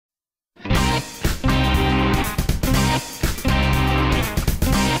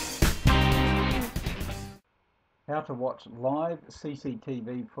How to watch live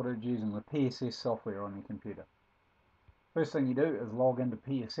CCTV footage using the PSS software on your computer. First thing you do is log into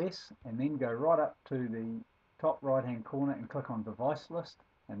PSS and then go right up to the top right hand corner and click on device list,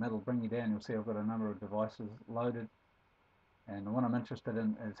 and that'll bring you down. You'll see I've got a number of devices loaded, and the one I'm interested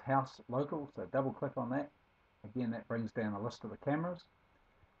in is house local, so double click on that. Again, that brings down a list of the cameras.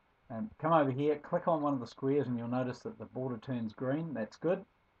 Come over here, click on one of the squares, and you'll notice that the border turns green. That's good.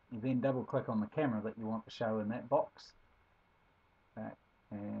 You then double click on the camera that you want to show in that box.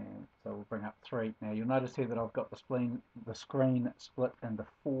 And so we'll bring up 3. Now you'll notice here that I've got the screen split into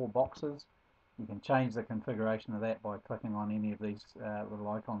 4 boxes. You can change the configuration of that by clicking on any of these little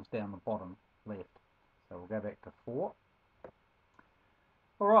icons down the bottom left. So we'll go back to 4.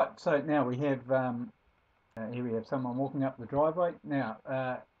 Alright, so now we have, here we have someone walking up the driveway.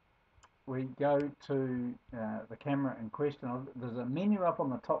 Now we go to the camera in question. There's a menu up on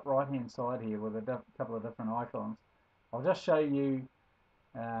the top right hand side here with a couple of different icons. I'll just show you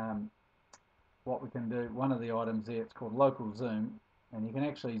what we can do. One of the items there, it's called local zoom, and you can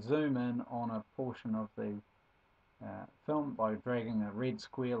actually zoom in on a portion of the film by dragging a red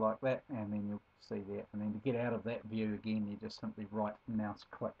square like that, and then you'll see that. And then to get out of that view again, you just simply right mouse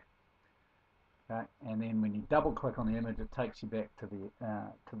click. Okay, and then when you double click on the image, it takes you back to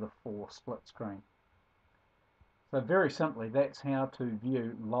the 4 split screen. So very simply, that's how to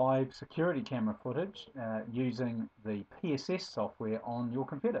view live security camera footage using the PSS software on your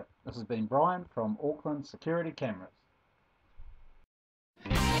computer. This has been Brian from Auckland Security Cameras.